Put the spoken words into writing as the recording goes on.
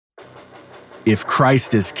If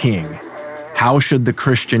Christ is king, how should the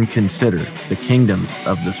Christian consider the kingdoms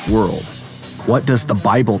of this world? What does the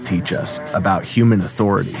Bible teach us about human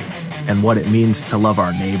authority and what it means to love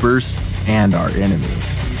our neighbors and our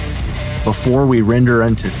enemies? Before we render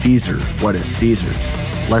unto Caesar what is Caesar's,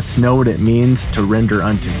 let's know what it means to render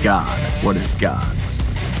unto God what is God's.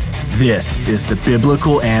 This is the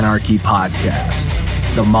Biblical Anarchy Podcast,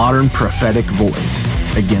 the modern prophetic voice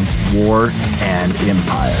against war and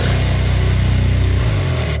empire.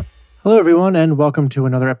 Hello, everyone, and welcome to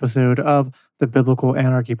another episode of the Biblical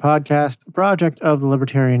Anarchy Podcast, a project of the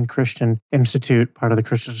Libertarian Christian Institute, part of the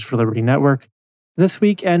Christians for Liberty Network. This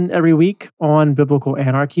week and every week on Biblical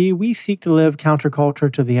Anarchy, we seek to live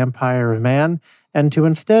counterculture to the empire of man and to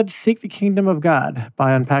instead seek the kingdom of God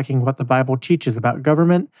by unpacking what the Bible teaches about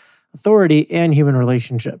government, authority, and human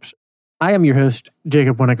relationships. I am your host,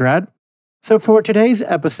 Jacob Winograd. So for today's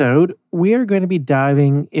episode, we are going to be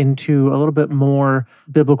diving into a little bit more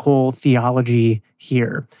biblical theology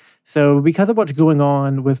here. So because of what's going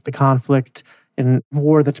on with the conflict and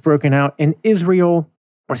war that's broken out in Israel,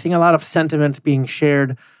 we're seeing a lot of sentiments being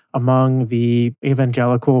shared among the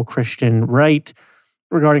evangelical Christian right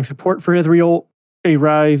regarding support for Israel, a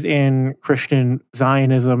rise in Christian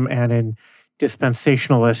Zionism and in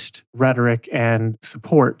dispensationalist rhetoric and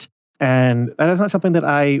support. And that is not something that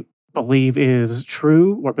I believe is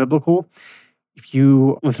true or biblical. If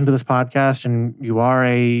you listen to this podcast and you are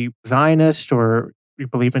a Zionist or you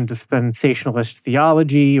believe in dispensationalist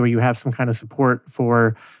theology or you have some kind of support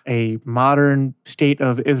for a modern state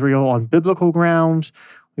of Israel on biblical grounds,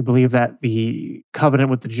 we believe that the covenant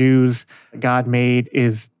with the Jews God made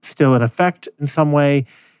is still in effect in some way,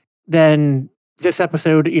 then this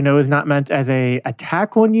episode, is not meant as an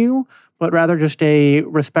attack on you, but rather just a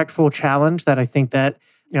respectful challenge that I think that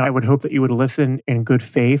I would hope that you would listen in good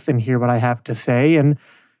faith and hear what I have to say and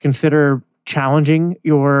consider challenging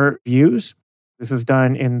your views. This is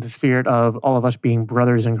done in the spirit of all of us being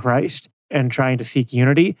brothers in Christ and trying to seek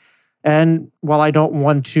unity. And while I don't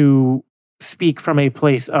want to speak from a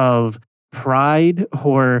place of pride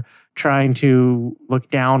or trying to look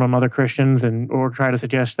down on other Christians or try to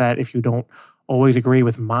suggest that if you don't always agree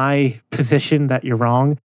with my position that you're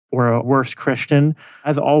wrong or a worse Christian,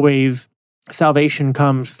 as always, salvation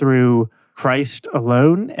comes through Christ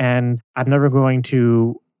alone, and I'm never going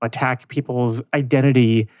to attack people's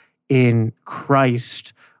identity in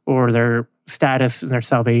Christ or their status and their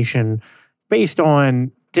salvation based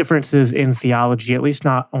on differences in theology, at least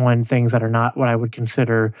not on things that are not what I would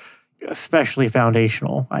consider especially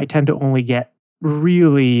foundational. I tend to only get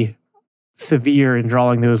really severe in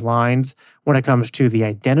drawing those lines when it comes to the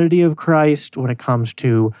identity of Christ, when it comes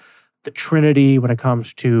to the Trinity, when it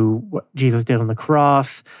comes to what Jesus did on the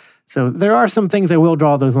cross. So there are some things I will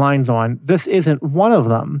draw those lines on. This isn't one of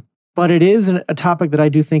them, but it is a topic that I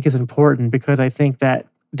do think is important because I think that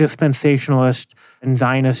dispensationalist and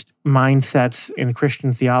Zionist mindsets in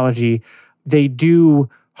Christian theology, they do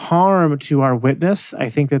harm to our witness. I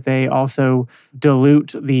think that they also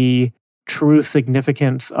dilute the true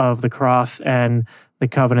significance of the cross and the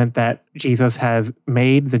covenant that Jesus has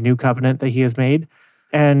made, the new covenant that he has made.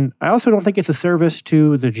 And I also don't think it's a service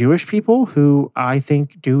to the Jewish people who I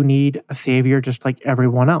think do need a savior just like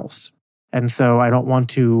everyone else. And so I don't want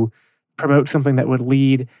to promote something that would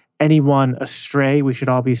lead anyone astray. We should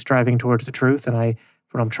all be striving towards the truth, and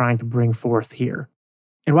what I'm trying to bring forth here.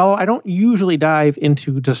 And while I don't usually dive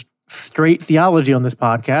into just straight theology on this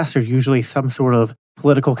podcast, there's usually some sort of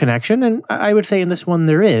political connection, and I would say in this one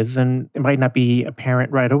there is, and it might not be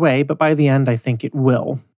apparent right away, but by the end I think it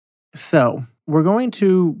will. So we're going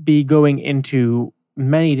to be going into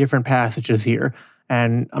many different passages here,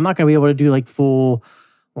 and I'm not going to be able to do like full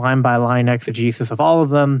line-by-line exegesis of all of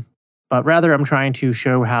them, but rather I'm trying to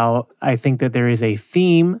show how I think that there is a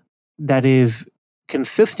theme that is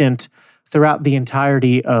consistent throughout the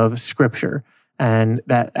entirety of Scripture, and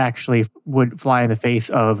that actually would fly in the face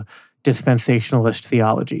of dispensationalist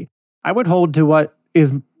theology. I would hold to what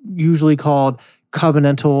is usually called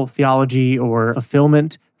covenantal theology or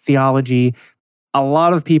fulfillment theology. A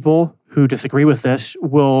lot of people who disagree with this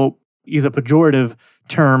will use a pejorative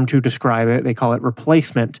term to describe it. They call it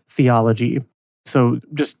replacement theology. So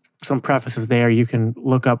just some prefaces there. You can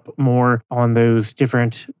look up more on those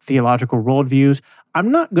different theological worldviews. I'm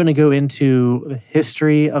not going to go into the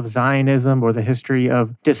history of Zionism or the history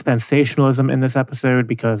of dispensationalism in this episode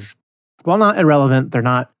because, while not irrelevant, they're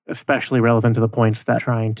not especially relevant to the points that I'm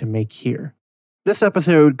trying to make here. This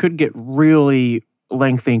episode could get really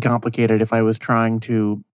lengthy and complicated if I was trying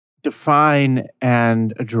to define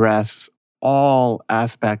and address all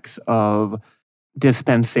aspects of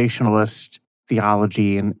dispensationalist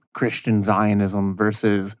theology and Christian Zionism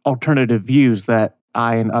versus alternative views that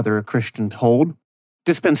I and other Christians hold.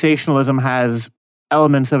 Dispensationalism has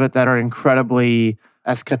elements of it that are incredibly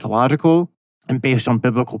eschatological and based on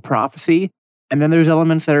biblical prophecy. And then there's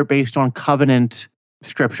elements that are based on covenant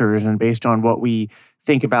scriptures and based on what we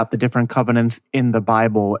think about the different covenants in the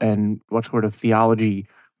Bible and what sort of theology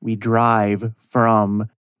we drive from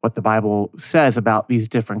what the Bible says about these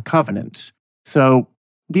different covenants. So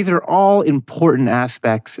these are all important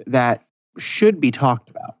aspects that should be talked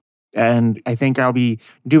about. And I think I'll be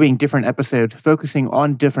doing different episodes focusing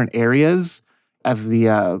on different areas as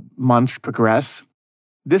the months progress.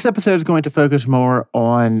 This episode is going to focus more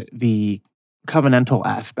on the covenantal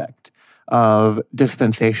aspect of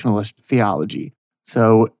dispensationalist theology.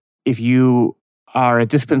 So if you are a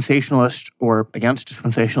dispensationalist or against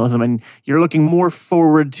dispensationalism and you're looking more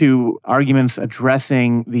forward to arguments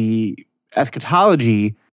addressing the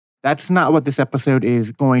eschatology, that's not what this episode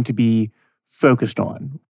is going to be focused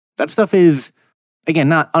on. That stuff is, again,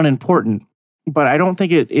 not unimportant, but I don't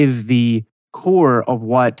think it is the core of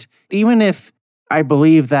what, even if I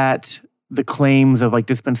believe that the claims of like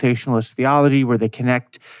dispensationalist theology, where they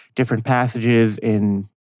connect different passages in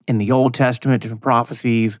the Old Testament, different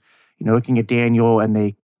prophecies, looking at Daniel, and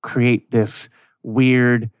they create this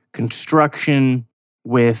weird construction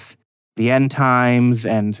with the end times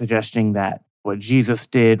and suggesting that what Jesus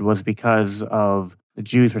did was because of the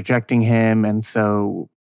Jews rejecting him, and so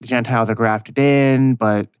the Gentiles are grafted in,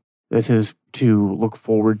 but this is to look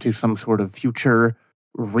forward to some sort of future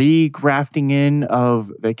re-grafting in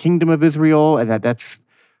of the kingdom of Israel, and that's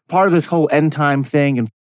part of this whole end time thing. And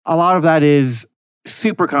a lot of that is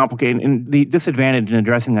super complicated. And the disadvantage in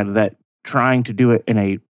addressing that is that trying to do it in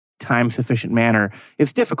a time-sufficient manner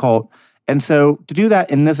is difficult. And so to do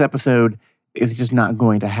that in this episode is just not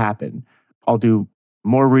going to happen. I'll do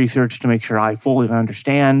more research to make sure I fully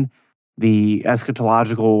understand the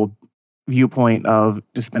eschatological viewpoint of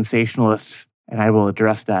dispensationalists, and I will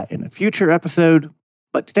address that in a future episode.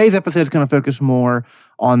 But today's episode is going to focus more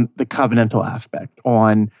on the covenantal aspect,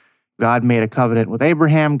 on God made a covenant with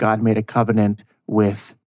Abraham, God made a covenant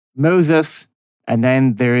with Moses, and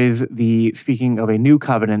then there is the speaking of a new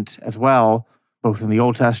covenant as well, both in the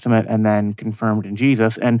Old Testament and then confirmed in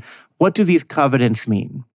Jesus. And what do these covenants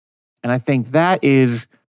mean? And I think that is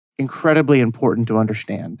incredibly important to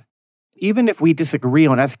understand. Even if we disagree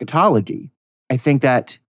on eschatology, I think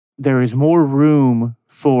that there is more room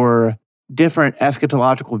for different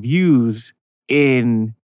eschatological views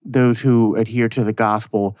in those who adhere to the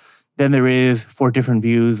gospel than there is for different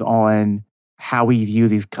views on how we view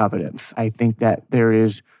these covenants. I think that there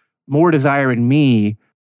is more desire in me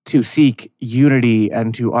to seek unity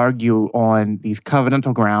and to argue on these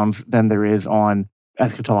covenantal grounds than there is on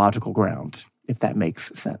eschatological grounds, if that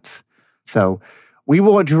makes sense. So we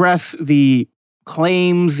will address the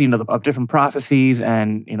claims, of different prophecies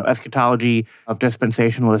and, eschatology of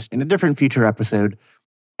dispensationalists in a different future episode.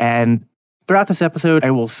 And throughout this episode,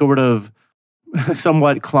 I will sort of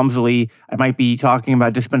somewhat clumsily, I might be talking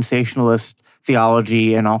about dispensationalist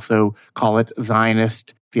theology and also call it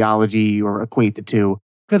Zionist theology or equate the two,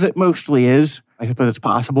 because it mostly is. I suppose it's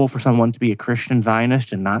possible for someone to be a Christian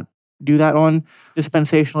Zionist and not do that on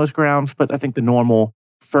dispensationalist grounds, but I think the normal,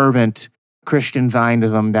 fervent Christian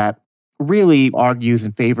Zionism that really argues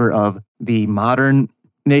in favor of the modern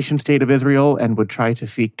nation state of Israel and would try to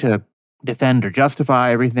seek to defend or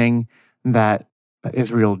justify everything that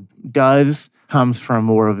Israel does comes from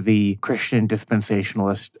more of the Christian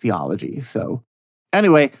dispensationalist theology. So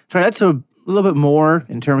anyway, that's a little bit more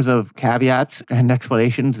in terms of caveats and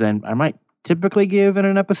explanations than I might typically give in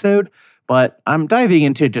an episode, but I'm diving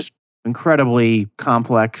into just incredibly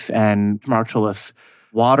complex and tumultuous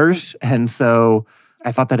waters. And so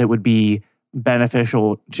I thought that it would be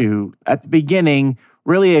beneficial to, at the beginning,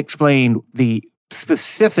 really explain the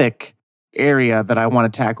specific area that I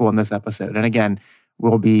want to tackle in this episode. And again,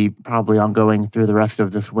 we'll be probably ongoing through the rest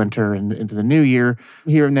of this winter and into the new year.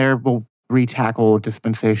 Here and there, we'll re-tackle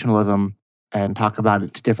dispensationalism and talk about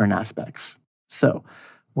its different aspects. So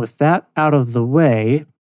with that out of the way,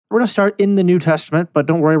 we're going to start in the New Testament, but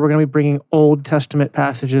don't worry, we're going to be bringing Old Testament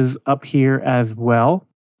passages up here as well.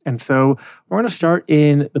 And so we're going to start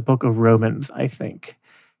in the book of Romans, I think,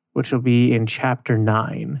 which will be in chapter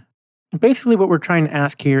 9. Basically, what we're trying to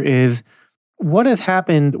ask here is, what has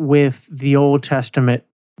happened with the Old Testament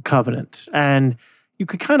covenants? And you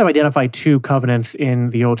could kind of identify two covenants in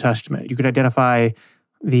the Old Testament. You could identify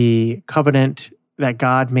the covenant that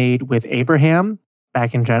God made with Abraham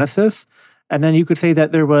back in Genesis, and then you could say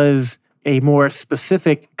that there was a more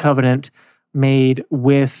specific covenant made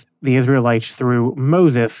with the Israelites through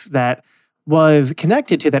Moses that was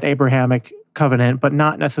connected to that Abrahamic covenant, but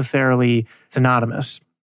not necessarily synonymous.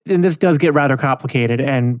 And this does get rather complicated,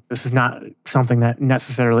 and this is not something that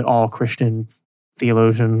necessarily all Christian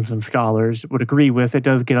theologians and scholars would agree with. It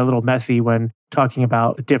does get a little messy when talking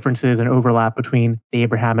about the differences and overlap between the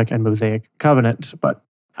Abrahamic and Mosaic covenants. But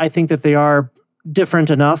I think that they are different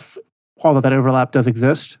enough, although that overlap does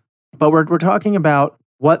exist. But we're talking about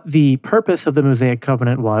what the purpose of the Mosaic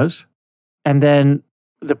covenant was, and then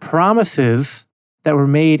the promises that were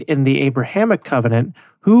made in the Abrahamic covenant.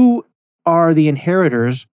 Who are the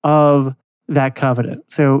inheritors of that covenant?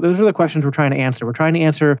 So those are the questions we're trying to answer. We're trying to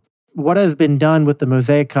answer what has been done with the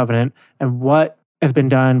Mosaic covenant and what has been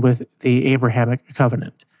done with the Abrahamic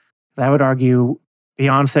covenant. And I would argue the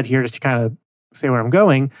onset here, just to kind of say where I'm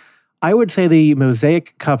going, I would say the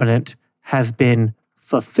Mosaic covenant has been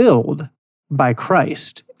fulfilled by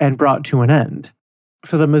Christ and brought to an end.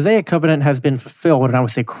 So the Mosaic covenant has been fulfilled, and I would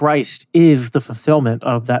say Christ is the fulfillment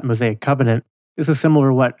of that Mosaic covenant. This is similar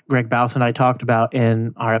to what Greg Baus and I talked about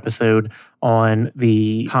in our episode on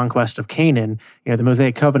the conquest of Canaan. The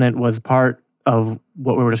Mosaic covenant was part of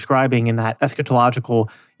what we were describing in that eschatological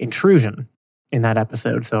intrusion in that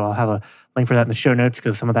episode. So I'll have a link for that in the show notes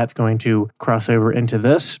because some of that's going to cross over into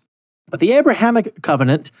this. But the Abrahamic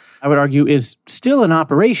covenant, I would argue, is still in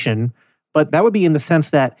operation, but that would be in the sense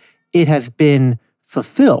that it has been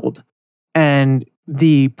fulfilled. And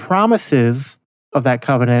the promises of that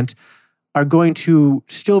covenant are going to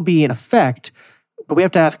still be in effect, but we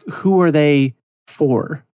have to ask, who are they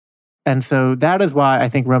for? And so that is why I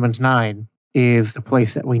think Romans 9 is the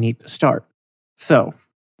place that we need to start. So,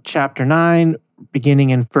 chapter 9,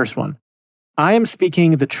 beginning in verse 1. I am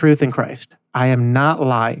speaking the truth in Christ. I am not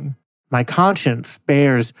lying. My conscience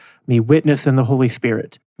bears me witness in the Holy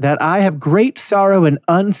Spirit that I have great sorrow and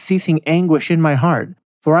unceasing anguish in my heart.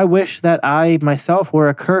 For I wish that I myself were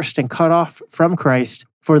accursed and cut off from Christ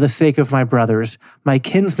for the sake of my brothers, my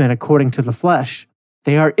kinsmen according to the flesh.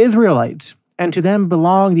 They are Israelites, and to them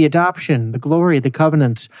belong the adoption, the glory, the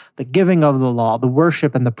covenants, the giving of the law, the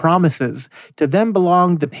worship, and the promises. To them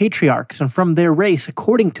belong the patriarchs, and from their race,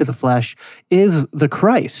 according to the flesh, is the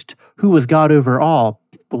Christ, who was God over all,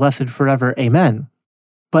 blessed forever. Amen.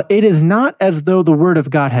 But it is not as though the word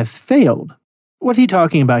of God has failed. What's he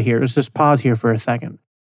talking about here? Let's just pause here for a second.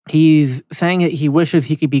 He's saying that he wishes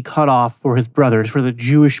he could be cut off for his brothers, for the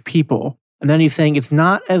Jewish people. And then he's saying it's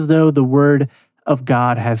not as though the word of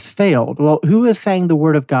God has failed. Well, who is saying the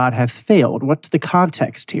word of God has failed? What's the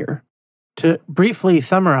context here? To briefly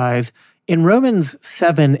summarize, in Romans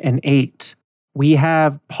 7 and 8, we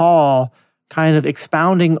have Paul kind of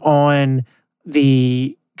expounding on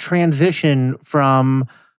the transition from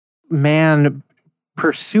man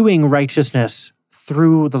pursuing righteousness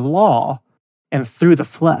through the law and through the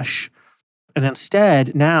flesh. And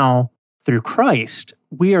instead, now, through Christ,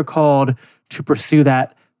 we are called to pursue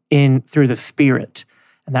that through the Spirit.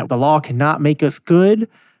 And that the law cannot make us good.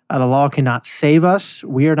 The law cannot save us.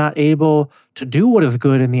 We are not able to do what is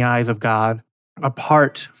good in the eyes of God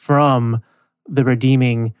apart from the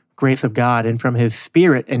redeeming grace of God and from His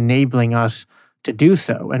Spirit enabling us to do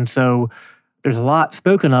so. And so there's a lot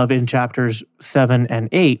spoken of in chapters 7 and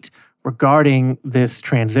 8 regarding this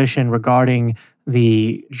transition, regarding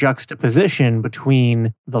the juxtaposition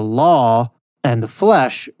between the law and the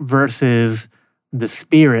flesh versus the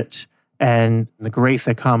Spirit and the grace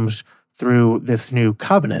that comes through this new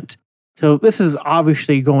covenant. So this is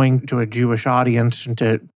obviously going to a Jewish audience and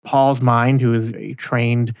to Paul's mind, who is a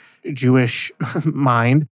trained Jewish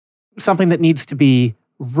mind, something that needs to be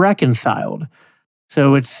reconciled.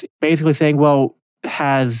 So it's basically saying, well,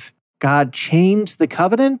 has God changed the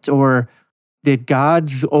covenant, or did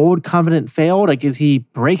God's old covenant fail? Like, is He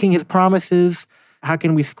breaking His promises? How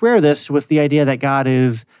can we square this with the idea that God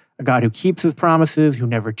is a God who keeps His promises, who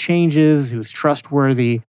never changes, who's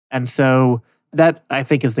trustworthy? And so that, I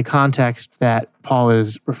think, is the context that Paul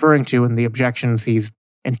is referring to and the objections he's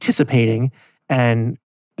anticipating and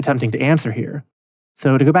attempting to answer here.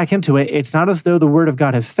 So to go back into it, it's not as though the word of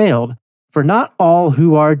God has failed, for not all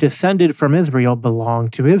who are descended from Israel belong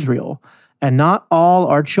to Israel, and not all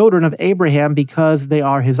are children of Abraham because they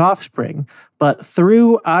are his offspring, but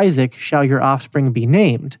through Isaac shall your offspring be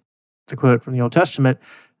named. To quote from the Old Testament,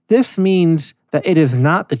 this means that it is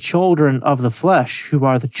not the children of the flesh who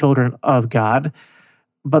are the children of God,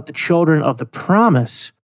 but the children of the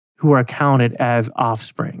promise who are counted as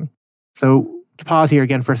offspring. So to pause here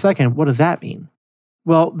again for a second, what does that mean?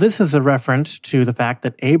 Well, this is a reference to the fact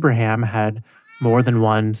that Abraham had more than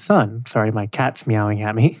one son. Sorry, my cat's meowing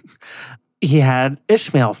at me. He had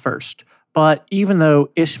Ishmael first, but even though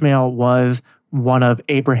Ishmael was one of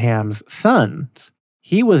Abraham's sons,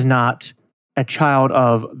 he was not a child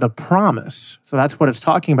of the promise. So that's what it's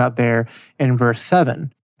talking about there in verse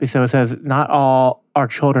 7. So it says, not all are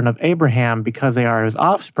children of Abraham because they are his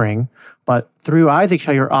offspring, but through Isaac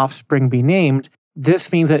shall your offspring be named.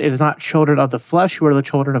 This means that it is not children of the flesh who are the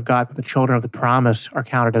children of God, but the children of the promise are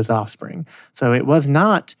counted as offspring. So it was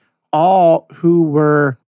not all who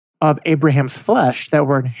were of Abraham's flesh that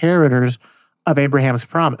were inheritors of Abraham's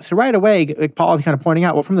promise. So right away, Paul is kind of pointing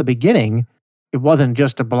out, well, from the beginning, it wasn't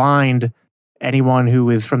just a blind anyone who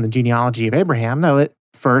is from the genealogy of Abraham. No,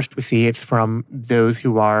 first we see it's from those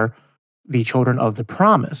who are the children of the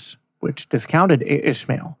promise, which discounted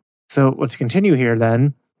Ishmael. So let's continue here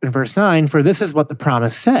then. In verse 9, for this is what the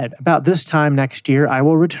promise said. About this time next year I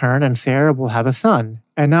will return, and Sarah will have a son.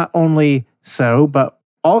 And not only so, but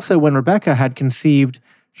also when Rebekah had conceived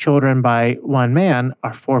children by one man,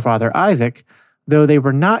 our forefather Isaac, though they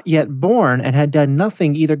were not yet born and had done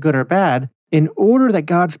nothing either good or bad, in order that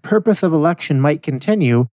God's purpose of election might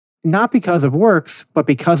continue, not because of works, but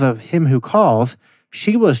because of him who calls,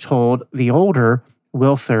 she was told, the older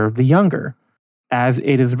will serve the younger. As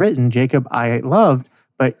it is written, Jacob I loved,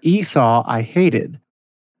 but Esau I hated.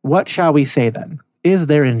 What shall we say then? Is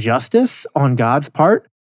there injustice on God's part?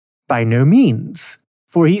 By no means.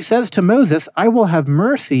 For he says to Moses, I will have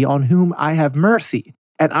mercy on whom I have mercy,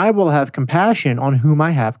 and I will have compassion on whom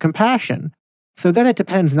I have compassion. So then it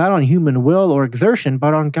depends not on human will or exertion,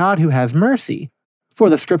 but on God who has mercy. For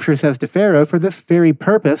the scripture says to Pharaoh, for this very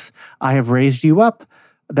purpose I have raised you up,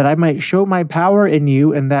 that I might show my power in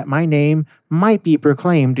you, and that my name might be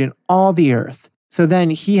proclaimed in all the earth. So then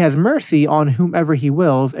he has mercy on whomever he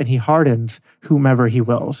wills, and he hardens whomever he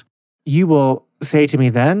wills. You will say to me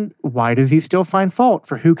then, why does he still find fault?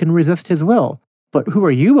 For who can resist his will? But who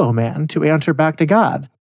are you, O man, to answer back to God?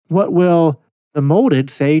 What will the molded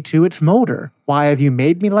say to its molder? Why have you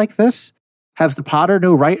made me like this? Has the potter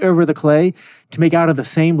no right over the clay to make out of the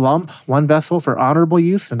same lump one vessel for honorable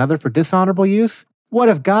use, another for dishonorable use? What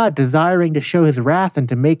if God, desiring to show his wrath and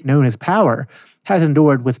to make known his power, has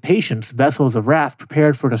endured with patience vessels of wrath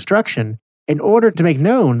prepared for destruction, in order to make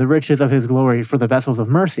known the riches of his glory for the vessels of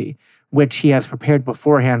mercy, which he has prepared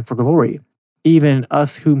beforehand for glory, even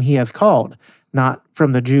us whom he has called, not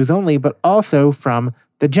from the Jews only, but also from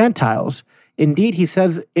the Gentiles. Indeed, he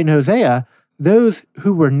says in Hosea, those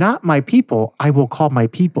who were not my people, I will call my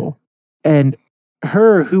people, and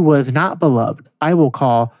her who was not beloved, I will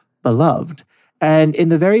call beloved. And in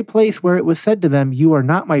the very place where it was said to them, you are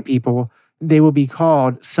not my people, they will be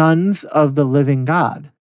called sons of the living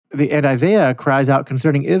God. And Isaiah cries out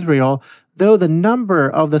concerning Israel, though the number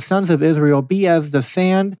of the sons of Israel be as the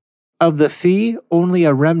sand of the sea, only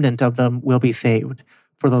a remnant of them will be saved.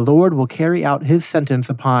 For the Lord will carry out his sentence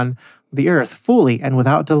upon the earth fully and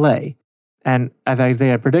without delay. And as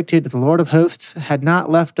Isaiah predicted, if the Lord of hosts had not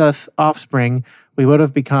left us offspring, we would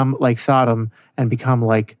have become like Sodom and become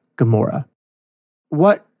like Gomorrah.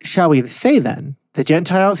 What shall we say then? The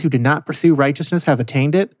Gentiles who did not pursue righteousness have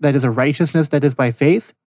attained it, that is a righteousness that is by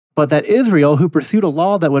faith. But that Israel, who pursued a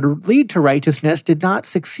law that would lead to righteousness, did not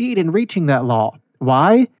succeed in reaching that law.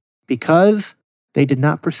 Why? Because they did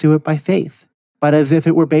not pursue it by faith, but as if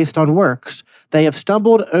it were based on works. They have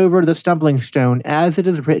stumbled over the stumbling stone, as it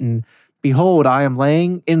is written, behold, I am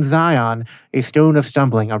laying in Zion a stone of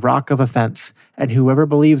stumbling, a rock of offense, and whoever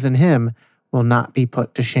believes in him will not be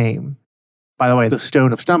put to shame. By the way, the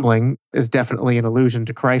stone of stumbling is definitely an allusion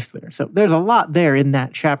to Christ there. So there's a lot there in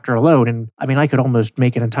that chapter alone. And I mean, I could almost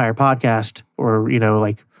make an entire podcast or,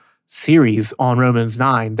 series on Romans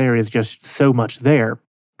 9. There is just so much there,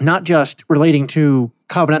 not just relating to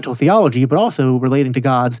covenantal theology, but also relating to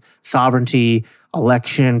God's sovereignty,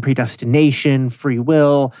 election, predestination, free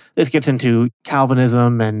will. This gets into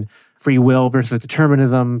Calvinism and free will versus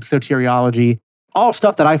determinism, soteriology, all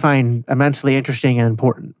stuff that I find immensely interesting and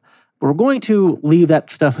important. We're going to leave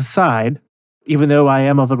that stuff aside, even though I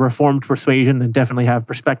am of the Reformed persuasion and definitely have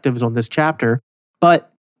perspectives on this chapter.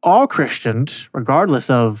 But all Christians, regardless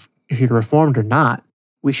of if you're Reformed or not,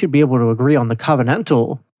 we should be able to agree on the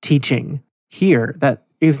covenantal teaching here that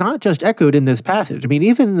is not just echoed in this passage. I mean,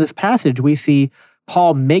 even in this passage, we see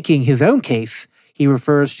Paul making his own case. He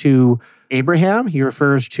refers to Abraham, he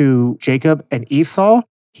refers to Jacob and Esau,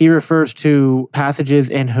 he refers to passages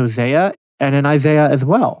in Hosea and in Isaiah as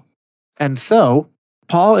well. And so,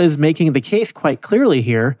 Paul is making the case quite clearly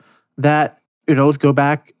here that, let's go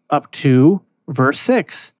back up to verse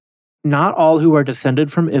 6. Not all who are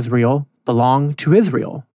descended from Israel belong to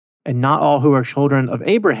Israel, and not all who are children of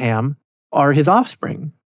Abraham are his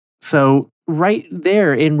offspring. So, right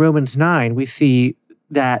there in Romans 9, we see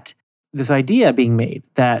that this idea being made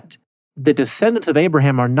that the descendants of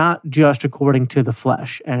Abraham are not just according to the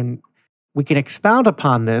flesh. And we can expound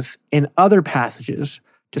upon this in other passages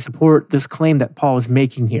to support this claim that Paul is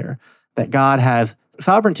making here, that God has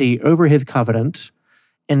sovereignty over his covenant,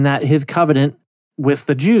 and that his covenant with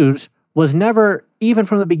the Jews was never, even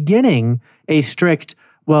from the beginning, a strict,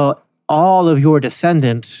 well, all of your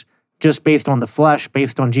descendants, just based on the flesh,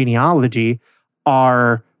 based on genealogy,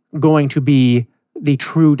 are going to be the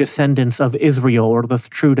true descendants of Israel or the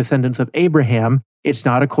true descendants of Abraham. It's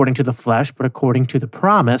not according to the flesh, but according to the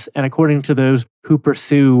promise and according to those who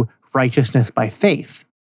pursue righteousness by faith.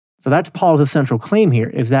 So that's Paul's essential claim here,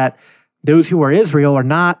 is that those who are Israel are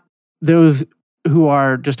not those who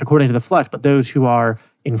are just according to the flesh, but those who are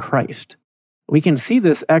in Christ. We can see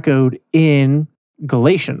this echoed in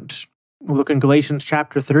Galatians. We'll look in Galatians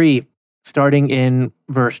chapter 3, starting in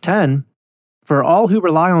verse 10. For all who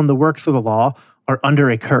rely on the works of the law are under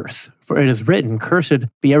a curse. For it is written, cursed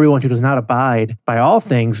be everyone who does not abide by all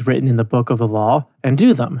things written in the book of the law and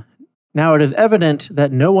do them. Now it is evident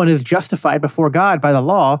that no one is justified before God by the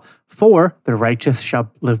law, for the righteous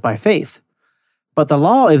shall live by faith. But the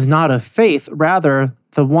law is not of faith, rather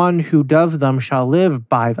the one who does them shall live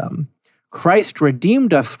by them. Christ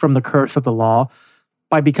redeemed us from the curse of the law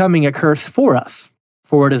by becoming a curse for us.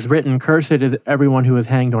 For it is written, cursed is everyone who is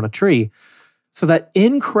hanged on a tree, so that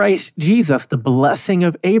in Christ Jesus the blessing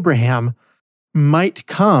of Abraham might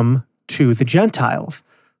come to the Gentiles,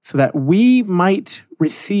 so that we might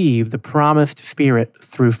receive the promised Spirit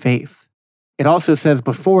through faith. It also says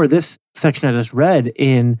before this section I just read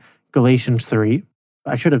in Galatians 3,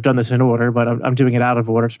 I should have done this in order, but I'm doing it out of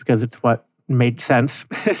order just because it's what made sense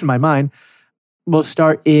in my mind. We'll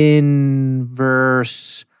start in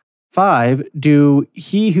verse 5. Do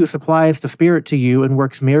he who supplies the Spirit to you and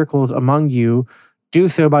works miracles among you do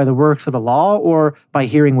so by the works of the law or by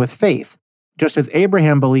hearing with faith? Just as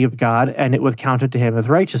Abraham believed God and it was counted to him as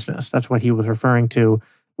righteousness. That's what he was referring to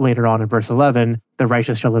later on in verse 11. The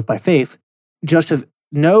righteous shall live by faith. Just as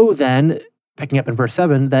know then, picking up in verse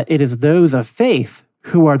 7, that it is those of faith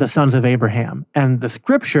who are the sons of Abraham. And the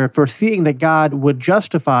scripture, foreseeing that God would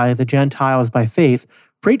justify the Gentiles by faith,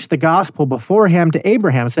 preached the gospel beforehand to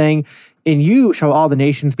Abraham, saying, in you shall all the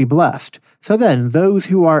nations be blessed. So then, those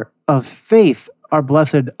who are of faith are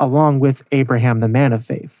blessed along with Abraham, the man of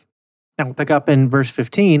faith. Now we'll pick up in verse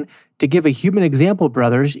 15. To give a human example,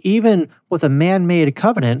 brothers, even with a man-made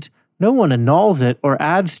covenant, no one annuls it or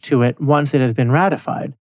adds to it once it has been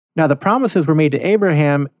ratified. Now the promises were made to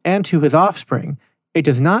Abraham and to his offspring. It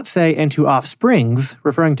does not say, and to offsprings,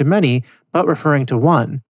 referring to many, but referring to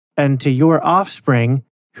one, and to your offspring,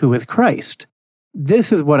 who is Christ.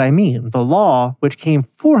 This is what I mean. The law, which came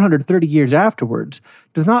 430 years afterwards,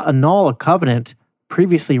 does not annul a covenant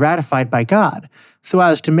previously ratified by God, so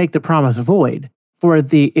as to make the promise void. For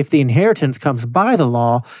if the inheritance comes by the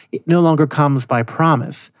law, it no longer comes by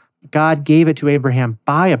promise. God gave it to Abraham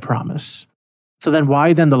by a promise. So then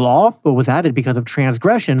why then the law? Well, it was added because of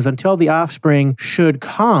transgressions until the offspring should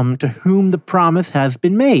come to whom the promise has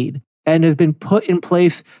been made and has been put in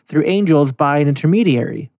place through angels by an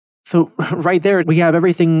intermediary. So right there, we have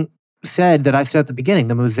everything said that I said at the beginning.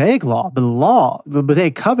 The Mosaic law, the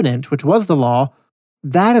Mosaic covenant, which was the law,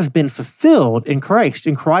 that has been fulfilled in Christ.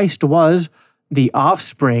 And Christ was the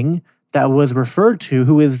offspring that was referred to,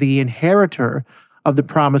 who is the inheritor of the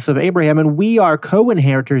promise of Abraham. And we are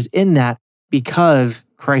co-inheritors in that because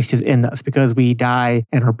Christ is in us, because we die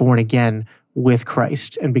and are born again with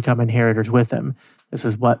Christ and become inheritors with him. This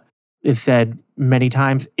is what is said many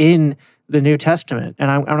times in the New Testament.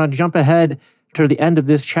 And I'm going to jump ahead to the end of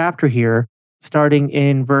this chapter here, starting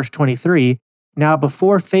in verse 23. Now,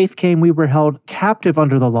 before faith came, we were held captive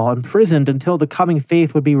under the law, imprisoned until the coming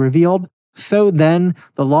faith would be revealed. So then,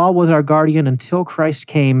 the law was our guardian until Christ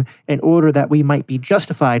came in order that we might be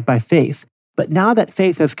justified by faith. But now that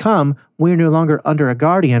faith has come, we are no longer under a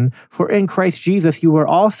guardian, for in Christ Jesus you are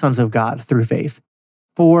all sons of God through faith.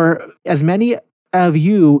 For as many of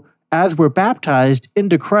you as were baptized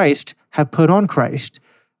into Christ have put on Christ.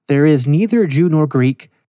 There is neither Jew nor Greek,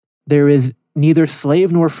 there is neither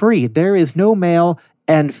slave nor free, there is no male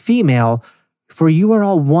and female, for you are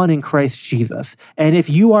all one in Christ Jesus. And if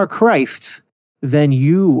you are Christ's, then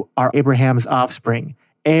you are Abraham's offspring,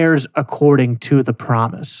 heirs according to the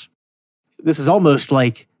promise. This is almost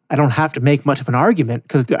like I don't have to make much of an argument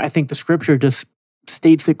because I think the scripture just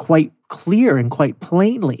states it quite clear and quite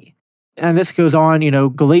plainly. And this goes on,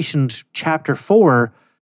 Galatians chapter 4,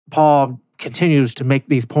 Paul continues to make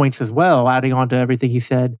these points as well, adding on to everything he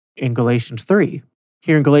said in Galatians 3.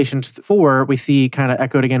 Here in Galatians 4, we see kind of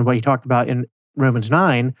echoed again what he talked about in Romans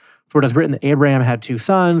 9. For it is written that Abraham had two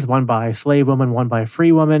sons, one by a slave woman, one by a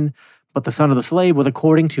free woman. But the son of the slave was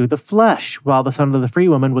according to the flesh, while the son of the free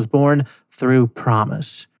woman was born through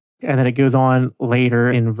promise. And then it goes on later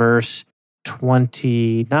in verse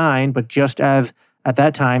 29, but just as at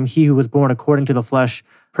that time he who was born according to the flesh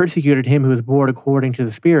persecuted him who was born according to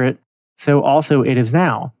the Spirit, so also it is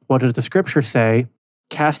now. What does the scripture say?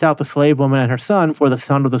 Cast out the slave woman and her son, for the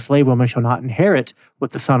son of the slave woman shall not inherit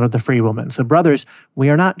with the son of the free woman. So brothers, we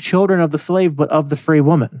are not children of the slave, but of the free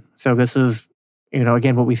woman. So this is,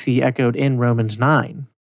 again, what we see echoed in Romans 9.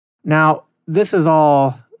 Now, this is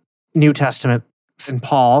all New Testament and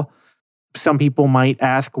Paul. Some people might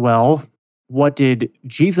ask, well, what did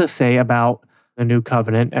Jesus say about the new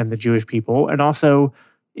covenant and the Jewish people? And also,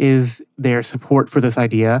 is there support for this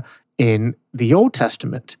idea in the Old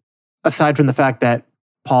Testament? Aside from the fact that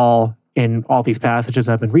Paul, in all these passages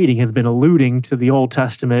I've been reading, has been alluding to the Old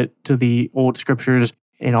Testament, to the old scriptures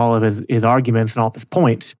in all of his arguments and all of his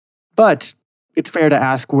points. But it's fair to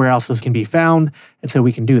ask where else this can be found, and so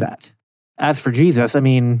we can do that. As for Jesus,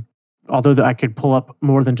 although I could pull up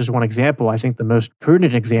more than just one example, I think the most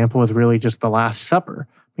prudent example is really just the Last Supper.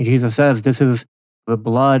 Jesus says, this is the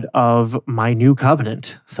blood of my new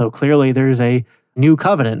covenant. So clearly there's a new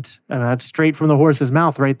covenant. And that's straight from the horse's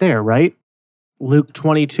mouth right there, right? Luke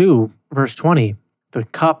 22, verse 20, the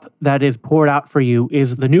cup that is poured out for you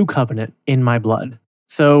is the new covenant in my blood.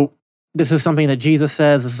 So this is something that Jesus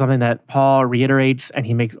says, this is something that Paul reiterates, and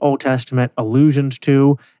he makes Old Testament allusions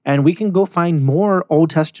to. And we can go find more Old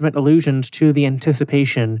Testament allusions to the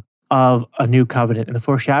anticipation of a new covenant and the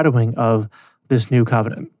foreshadowing of this new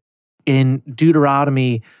covenant. In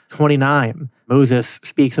Deuteronomy 29, Moses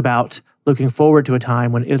speaks about looking forward to a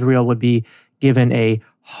time when Israel would be given a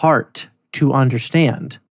heart to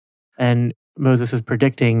understand. And Moses is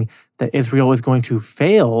predicting that Israel is going to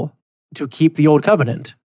fail to keep the old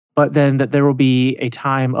covenant, but then that there will be a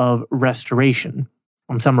time of restoration.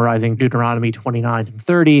 I'm summarizing Deuteronomy 29 and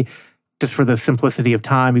 30. Just for the simplicity of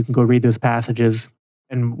time, you can go read those passages.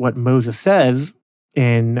 And what Moses says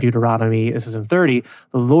in Deuteronomy, this is in 30,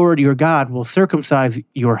 the Lord your God will circumcise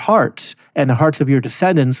your hearts and the hearts of your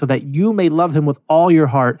descendants so that you may love him with all your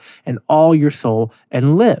heart and all your soul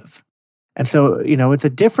and live. And so, it's a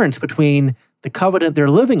difference between the covenant they're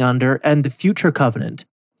living under and the future covenant.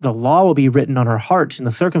 The law will be written on our hearts, and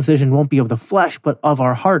the circumcision won't be of the flesh, but of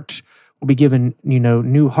our hearts. We'll be given,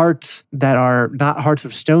 new hearts that are not hearts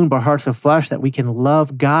of stone, but hearts of flesh, that we can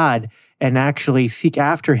love God and actually seek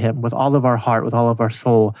after him with all of our heart, with all of our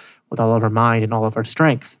soul, with all of our mind, and all of our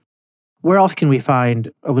strength. Where else can we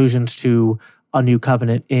find allusions to a new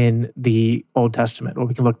covenant in the Old Testament? Well,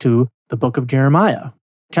 we can look to the book of Jeremiah.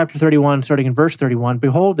 Chapter 31, starting in verse 31,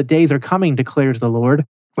 behold, the days are coming, declares the Lord,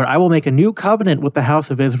 where I will make a new covenant with the house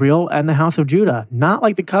of Israel and the house of Judah, not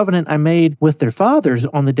like the covenant I made with their fathers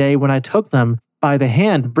on the day when I took them by the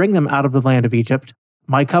hand to bring them out of the land of Egypt.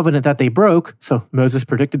 My covenant that they broke, so Moses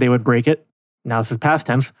predicted they would break it. Now this is past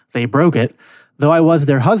tense, they broke it. Though I was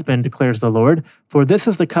their husband, declares the Lord, for this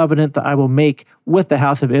is the covenant that I will make with the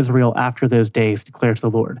house of Israel after those days, declares the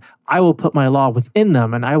Lord. I will put my law within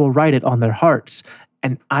them, and I will write it on their hearts.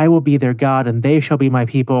 And I will be their God, and they shall be my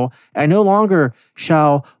people. And no longer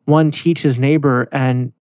shall one teach his neighbor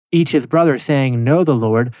and each his brother, saying, Know the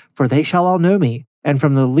Lord, for they shall all know me. And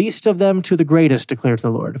from the least of them to the greatest, declares the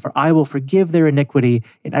Lord. For I will forgive their iniquity,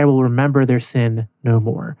 and I will remember their sin no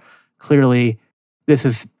more. Clearly, this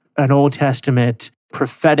is an Old Testament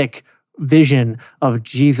prophetic vision of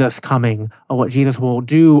Jesus coming, of what Jesus will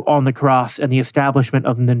do on the cross and the establishment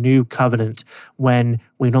of the new covenant, when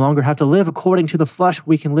we no longer have to live according to the flesh,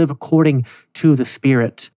 we can live according to the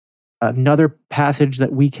Spirit. Another passage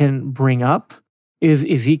that we can bring up is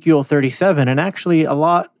Ezekiel 37, and actually a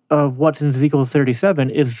lot of what's in Ezekiel 37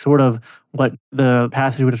 is sort of what the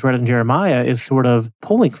passage we just read in Jeremiah is sort of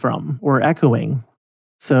pulling from or echoing.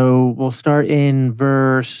 So we'll start in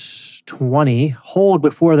verse 20. Hold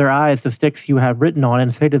before their eyes the sticks you have written on,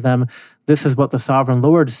 and say to them, This is what the sovereign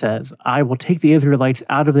Lord says. I will take the Israelites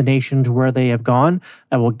out of the nations where they have gone.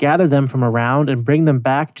 I will gather them from around and bring them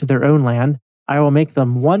back to their own land. I will make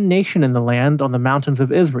them one nation in the land on the mountains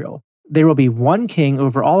of Israel. There will be one king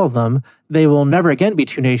over all of them. They will never again be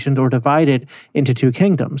two nations or divided into two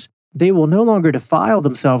kingdoms. They will no longer defile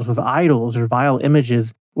themselves with idols or vile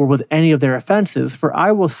images or with any of their offenses, for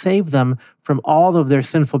I will save them from all of their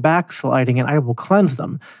sinful backsliding, and I will cleanse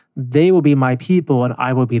them. They will be my people, and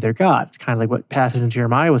I will be their God. Kind of like what passage in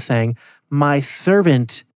Jeremiah was saying. My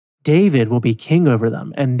servant David will be king over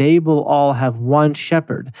them, and they will all have one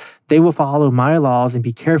shepherd. They will follow my laws and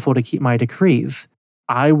be careful to keep my decrees.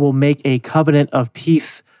 I will make a covenant of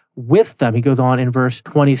peace with them. He goes on in verse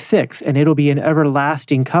 26, and it'll be an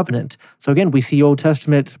everlasting covenant. So again, we see Old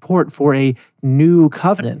Testament support for a new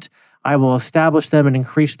covenant. I will establish them and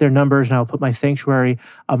increase their numbers, and I will put my sanctuary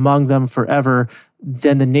among them forever.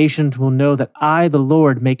 Then the nations will know that I, the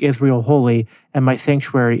Lord, make Israel holy, and my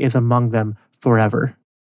sanctuary is among them forever.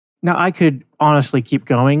 Now, I could honestly keep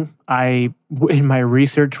going. I, in my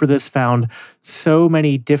research for this, found so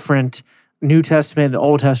many different New Testament and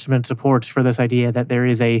Old Testament supports for this idea that there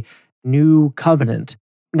is a new covenant.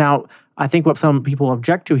 Now, I think what some people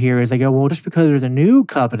object to here is they go, well, just because there's a new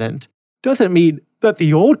covenant doesn't mean that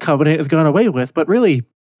the old covenant is gone away with, but really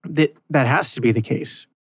that has to be the case.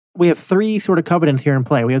 We have three sort of covenants here in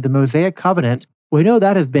play. We have the Mosaic covenant. We know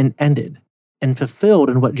that has been ended and fulfilled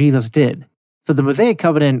in what Jesus did. So the Mosaic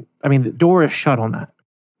covenant, the door is shut on that.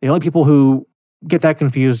 The only people who get that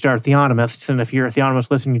confused are theonomists, and if you're a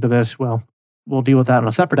theonomist listening to this, well, we'll deal with that in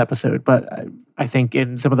a separate episode. But I think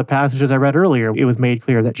in some of the passages I read earlier, it was made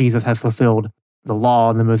clear that Jesus has fulfilled the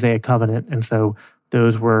law and the Mosaic covenant, and so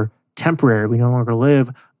those were temporary. We no longer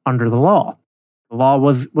live under the law. The law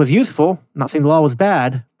was useful. I'm not saying the law was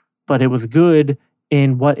bad, but it was good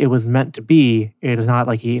in what it was meant to be. It is not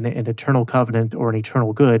like an eternal covenant or an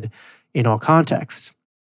eternal good in all contexts.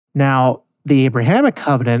 Now, the Abrahamic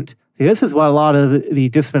covenant, this is what a lot of the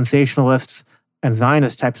dispensationalists and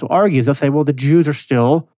Zionist types will argue. They'll say, well, the Jews are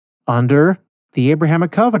still under the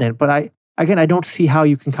Abrahamic covenant. But I don't see how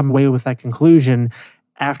you can come away with that conclusion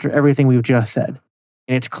after everything we've just said.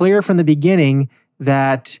 And it's clear from the beginning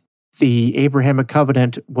that the Abrahamic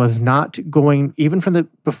covenant was not going, even from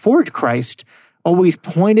before Christ, always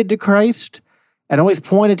pointed to Christ and always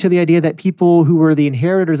pointed to the idea that people who were the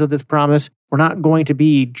inheritors of this promise were not going to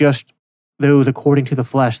be just those according to the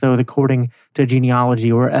flesh, those according to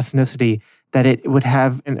genealogy or ethnicity, that it would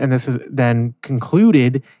have, and this is then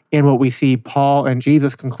concluded in what we see Paul and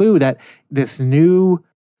Jesus conclude, that this new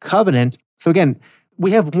covenant. So again,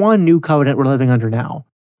 we have one new covenant we're living under now.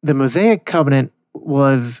 The Mosaic covenant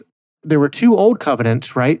there were two old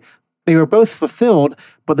covenants, right? They were both fulfilled,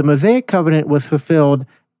 but the Mosaic covenant was fulfilled,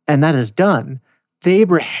 and that is done. The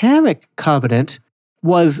Abrahamic covenant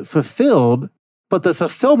was fulfilled, but the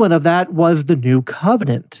fulfillment of that was the new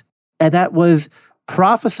covenant. And that was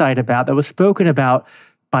prophesied about, that was spoken about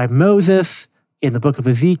by Moses in the book of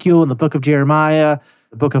Ezekiel, in the book of Jeremiah,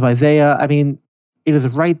 the book of Isaiah. It is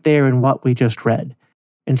right there in what we just read.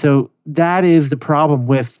 And so that is the problem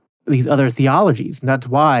with these other theologies. And that's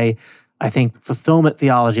why I think fulfillment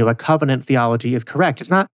theology, or covenant theology, is correct. It's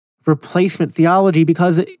not replacement theology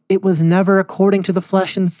because it was never according to the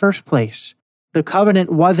flesh in the first place. The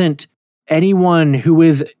covenant wasn't anyone who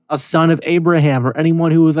is a son of Abraham or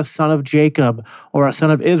anyone who is a son of Jacob or a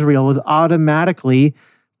son of Israel was automatically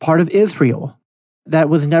part of Israel. That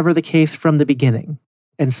was never the case from the beginning.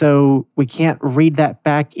 And so we can't read that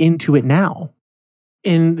back into it now.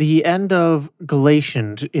 In the end of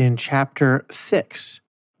Galatians, in chapter 6,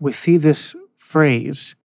 we see this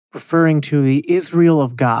phrase referring to the Israel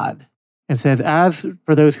of God. It says, as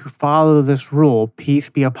for those who follow this rule, peace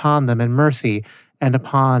be upon them and mercy, and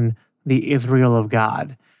upon the Israel of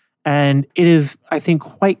God. And it is, I think,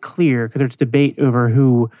 quite clear, because there's debate over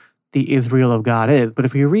who the Israel of God is. But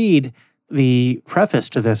if we read the preface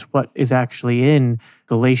to this, what is actually in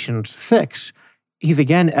Galatians 6, he's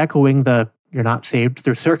again echoing you're not saved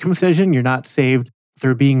through circumcision, you're not saved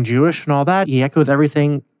through being Jewish and all that. He echoes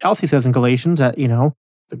everything else he says in Galatians, that,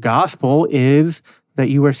 the gospel is that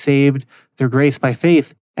you are saved through grace by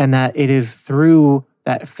faith, and that it is through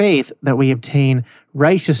that faith that we obtain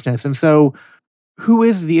righteousness. And so, who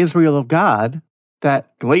is the Israel of God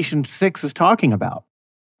that Galatians 6 is talking about?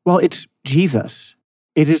 Well, it's Jesus.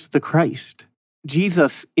 It is the Christ.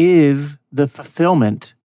 Jesus is the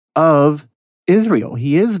fulfillment of Israel.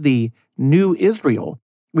 He is the new Israel.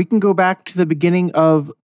 We can go back to the beginning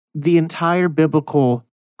of the entire biblical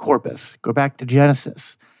corpus, go back to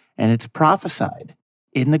Genesis, and it's prophesied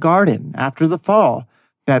in the garden after the fall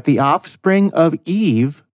that the offspring of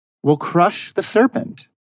Eve will crush the serpent.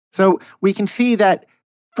 So we can see that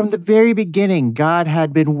from the very beginning, God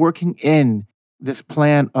had been working in this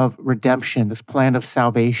plan of redemption, this plan of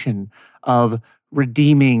salvation, of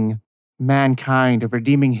redeeming mankind, of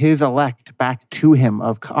redeeming his elect back to him,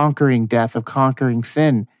 of conquering death, of conquering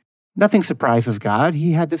sin. Nothing surprises God.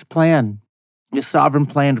 He had this plan, this sovereign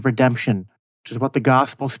plan of redemption, which is what the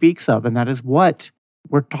gospel speaks of, and that is what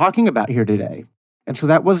we're talking about here today. And so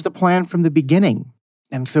that was the plan from the beginning.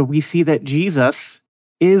 And so we see that Jesus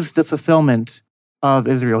is the fulfillment of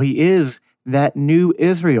Israel. He is that new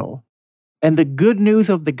Israel. And the good news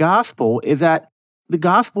of the gospel is that the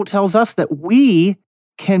gospel tells us that we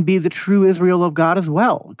can be the true Israel of God as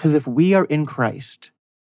well. Because if we are in Christ,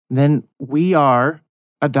 then we are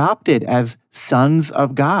adopted as sons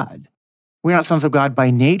of God. We're not sons of God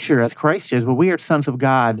by nature as Christ is, but we are sons of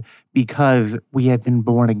God because we have been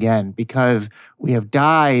born again, because we have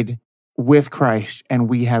died with Christ and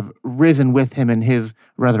we have risen with him in his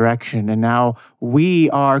resurrection. And now we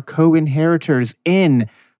are co-inheritors in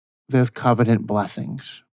those covenant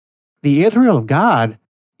blessings. The Israel of God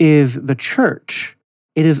is the church.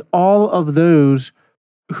 It is all of those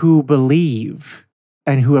who believe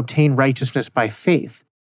and who obtain righteousness by faith.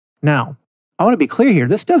 Now, I want to be clear here.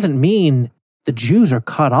 This doesn't mean the Jews are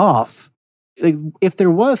cut off. Like, if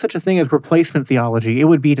there was such a thing as replacement theology, it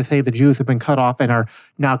would be to say the Jews have been cut off and are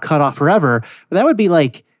now cut off forever. But that would be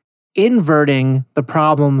like inverting the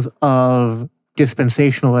problems of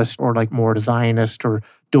dispensationalist or like more Zionist or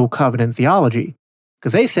dual covenant theology.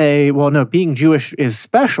 Because they say, well, no, being Jewish is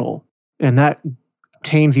special, and that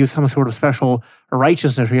obtains you some sort of special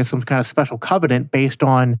righteousness, or you have some kind of special covenant based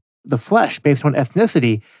on the flesh, based on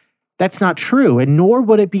ethnicity. That's not true, and nor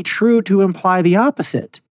would it be true to imply the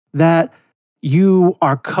opposite, that you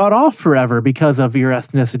are cut off forever because of your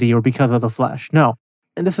ethnicity or because of the flesh. No.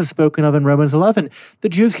 And this is spoken of in Romans 11. The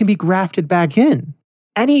Jews can be grafted back in.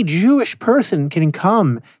 Any Jewish person can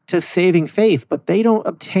come to saving faith, but they don't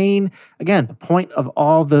obtain, again, the point of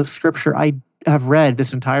all the scripture I have read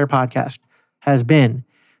this entire podcast has been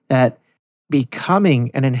that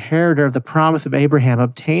becoming an inheritor of the promise of Abraham,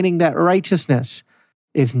 obtaining that righteousness,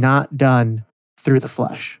 is not done through the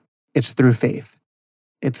flesh. It's through faith.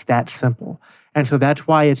 It's that simple. And so that's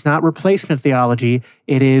why it's not replacement theology.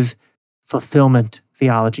 It is fulfillment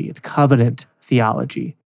theology. It's covenant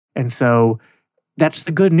theology. And so that's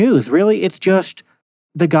the good news. Really, it's just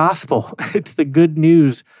the gospel. It's the good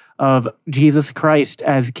news of Jesus Christ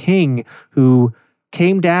as King who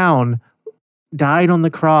came down, died on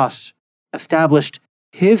the cross, established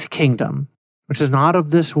his kingdom, which is not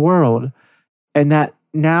of this world, and that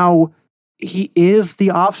now he is the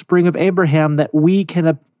offspring of Abraham, that we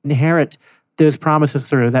can inherit those promises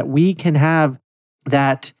through, that we can have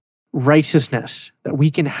that righteousness, that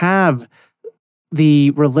we can have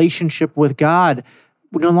the relationship with God.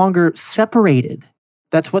 We're no longer separated.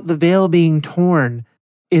 That's what the veil being torn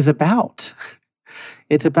is about.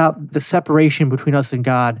 It's about the separation between us and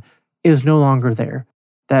God is no longer there.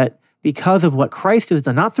 That because of what Christ has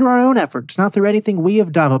done, not through our own efforts, not through anything we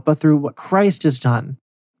have done, but through what Christ has done,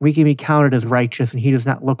 we can be counted as righteous, and he does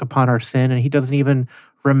not look upon our sin, and he doesn't even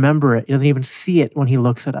remember it. He doesn't even see it when he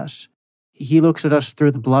looks at us. He looks at us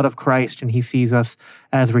through the blood of Christ, and he sees us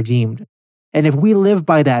as redeemed. And if we live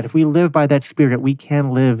by that, if we live by that spirit, we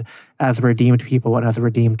can live as a redeemed people and as a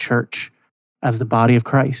redeemed church, as the body of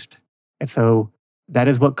Christ. And so that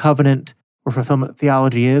is what covenant or fulfillment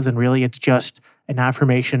theology is, and really it's just an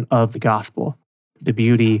affirmation of the gospel, the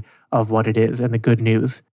beauty of what it is, and the good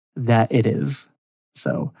news that it is.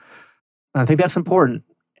 So I think that's important.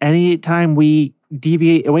 Anytime we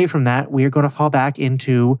deviate away from that, we are going to fall back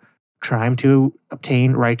into trying to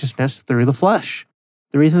obtain righteousness through the flesh.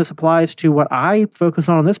 The reason this applies to what I focus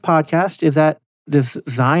on this podcast is that this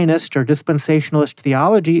Zionist or dispensationalist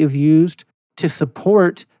theology is used to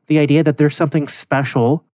support the idea that there's something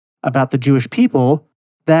special about the Jewish people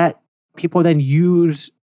that people then use,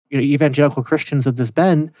 evangelical Christians of this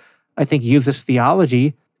bend, I think, use this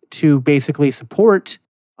theology to basically support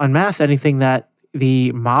en masse anything that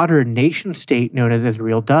the modern nation state known as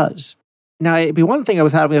Israel does. Now, it'd be one thing I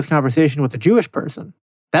was having this conversation with a Jewish person.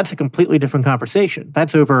 That's a completely different conversation.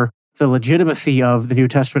 That's over the legitimacy of the New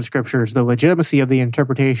Testament scriptures, the legitimacy of the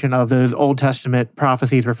interpretation of those Old Testament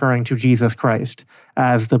prophecies referring to Jesus Christ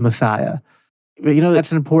as the Messiah. But,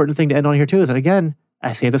 that's an important thing to end on here too, is that, again,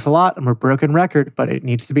 I say this a lot, I'm a broken record, but it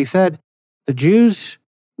needs to be said. The Jews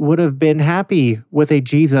would have been happy with a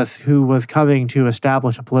Jesus who was coming to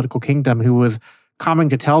establish a political kingdom, who was coming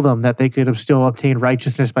to tell them that they could have still obtained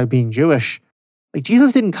righteousness by being Jewish. Like,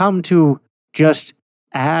 Jesus didn't come to just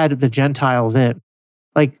add the Gentiles in.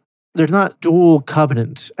 Like, there's not dual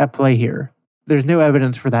covenants at play here. There's no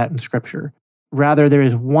evidence for that in Scripture. Rather, there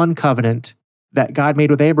is one covenant that God made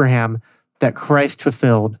with Abraham that Christ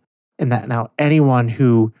fulfilled, and that now anyone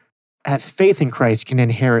who has faith in Christ can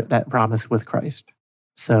inherit that promise with Christ.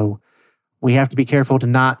 So we have to be careful to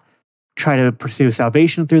not try to pursue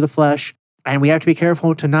salvation through the flesh, and we have to be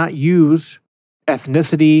careful to not use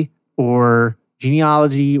ethnicity or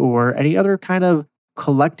genealogy or any other kind of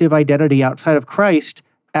collective identity outside of Christ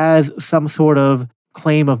as some sort of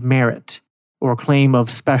claim of merit or claim of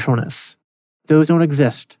specialness. Those don't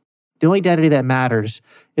exist. The only identity that matters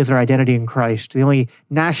is our identity in Christ. The only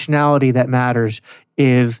nationality that matters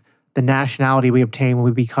is the nationality we obtain when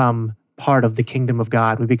we become part of the kingdom of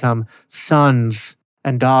God. We become sons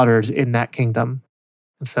and daughters in that kingdom.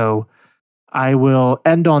 And so I will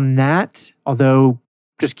end on that, although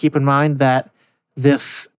just keep in mind that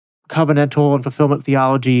this covenantal and fulfillment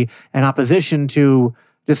theology, in opposition to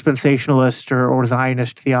dispensationalist or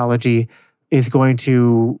Zionist theology, is going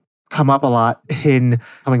to come up a lot in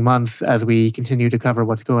coming months as we continue to cover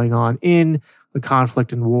what's going on in the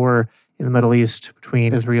conflict and war in the Middle East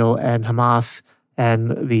between Israel and Hamas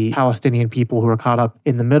and the Palestinian people who are caught up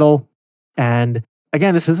in the middle. And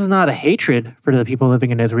again, this is not a hatred for the people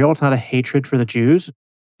living in Israel. It's not a hatred for the Jews.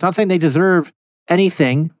 It's not saying they deserve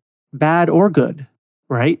anything, bad or good,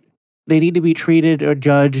 right? They need to be treated or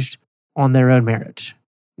judged on their own merit,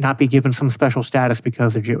 not be given some special status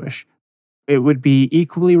because they're Jewish. It would be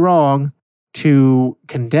equally wrong to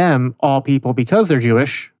condemn all people because they're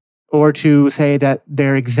Jewish, or to say that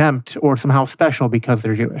they're exempt or somehow special because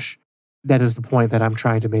they're Jewish. That is the point that I'm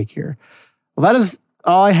trying to make here. Well, that is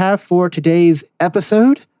all I have for today's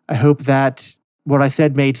episode. I hope that what I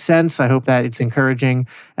said made sense. I hope that it's encouraging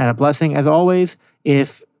and a blessing. As always,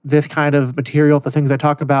 if this kind of material, the things I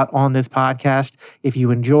talk about on this podcast, if you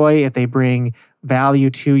enjoy, if they bring value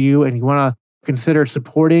to you and you want to consider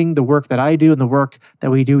supporting the work that I do and the work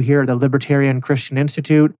that we do here at the Libertarian Christian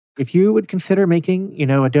Institute, if you would consider making,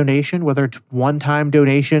 a donation, whether it's one-time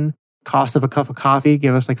donation, cost of a cup of coffee,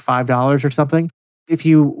 give us like $5 or something. If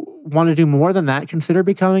you want to do more than that, consider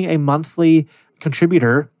becoming a monthly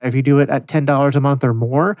contributor. If you do it at $10 a month or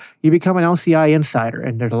more, you become an LCI insider,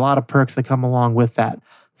 and there's a lot of perks that come along with that.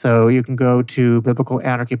 So you can go to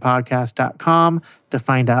biblicalanarchypodcast.com to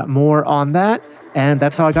find out more on that. And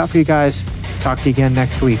that's all I got for you guys. Talk to you again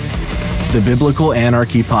next week. The Biblical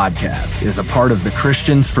Anarchy Podcast is a part of the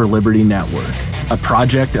Christians for Liberty Network, a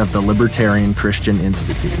project of the Libertarian Christian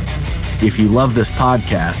Institute. If you love this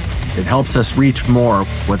podcast, it helps us reach more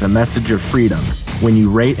with a message of freedom when you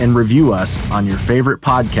rate and review us on your favorite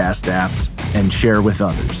podcast apps and share with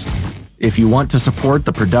others. If you want to support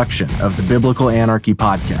the production of the Biblical Anarchy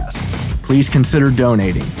Podcast, please consider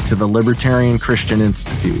donating to the Libertarian Christian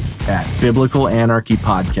Institute at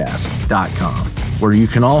biblicalanarchypodcast.com, where you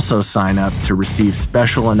can also sign up to receive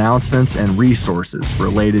special announcements and resources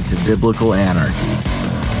related to biblical anarchy.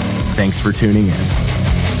 Thanks for tuning in.